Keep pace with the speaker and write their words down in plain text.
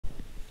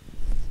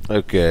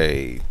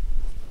Okay,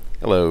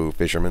 hello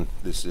fishermen.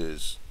 This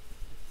is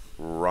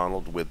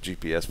Ronald with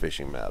GPS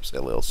Fishing Maps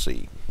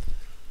LLC.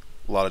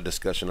 A lot of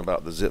discussion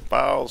about the zip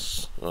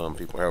files.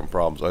 People having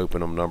problems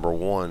opening them. Number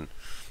one,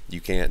 you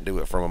can't do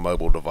it from a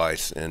mobile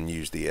device and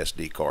use the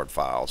SD card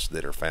files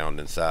that are found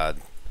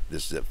inside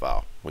this zip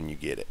file when you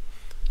get it.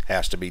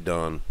 Has to be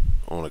done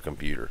on a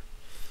computer.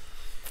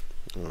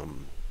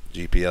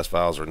 GPS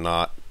files are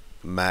not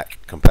Mac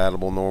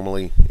compatible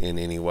normally in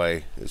any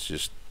way. It's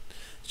just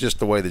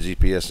the way the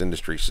GPS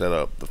industry set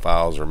up. The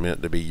files are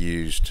meant to be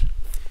used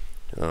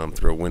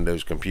through a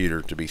Windows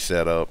computer to be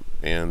set up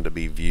and to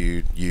be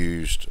viewed,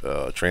 used,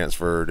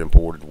 transferred,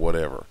 imported,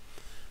 whatever.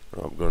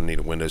 I'm going to need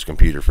a Windows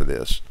computer for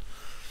this.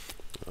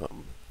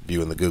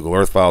 Viewing the Google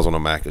Earth files on a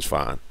Mac is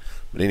fine.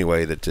 But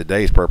anyway,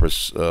 today's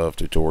purpose of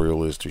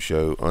tutorial is to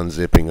show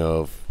unzipping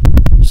of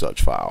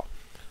such file.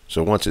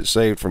 So once it's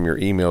saved from your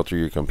email to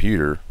your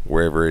computer,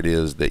 wherever it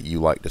is that you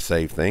like to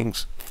save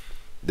things,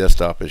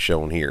 desktop is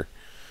shown here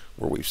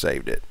where we've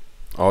saved it.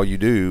 All you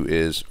do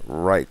is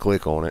right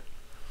click on it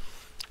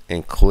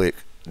and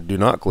do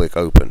not click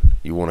open.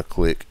 You want to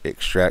click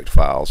extract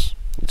files.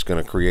 It's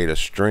going to create a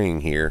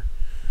string here.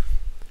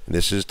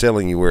 This is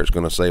telling you where it's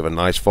going to save a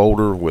nice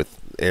folder with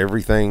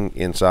everything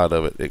inside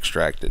of it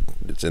extracted.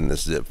 It's in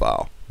this zip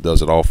file.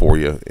 Does it all for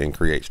you and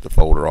creates the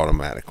folder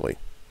automatically.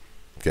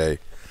 Okay.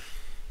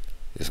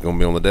 It's going to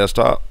be on the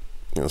desktop,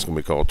 and it's going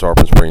to be called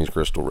Tarpon Springs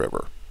Crystal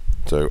River.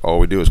 So all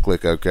we do is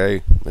click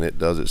OK, and it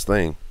does its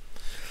thing.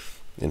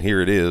 And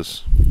here it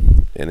is.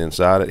 And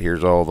inside it,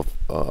 here's all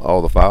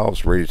the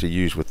files ready to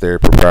use with their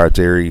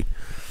proprietary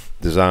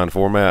design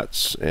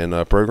formats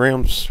and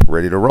programs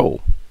ready to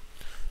roll.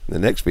 In the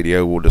next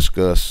video, we'll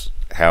discuss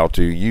how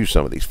to use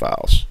some of these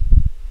files.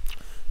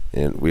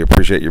 And we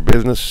appreciate your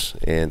business,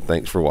 and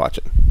thanks for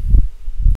watching.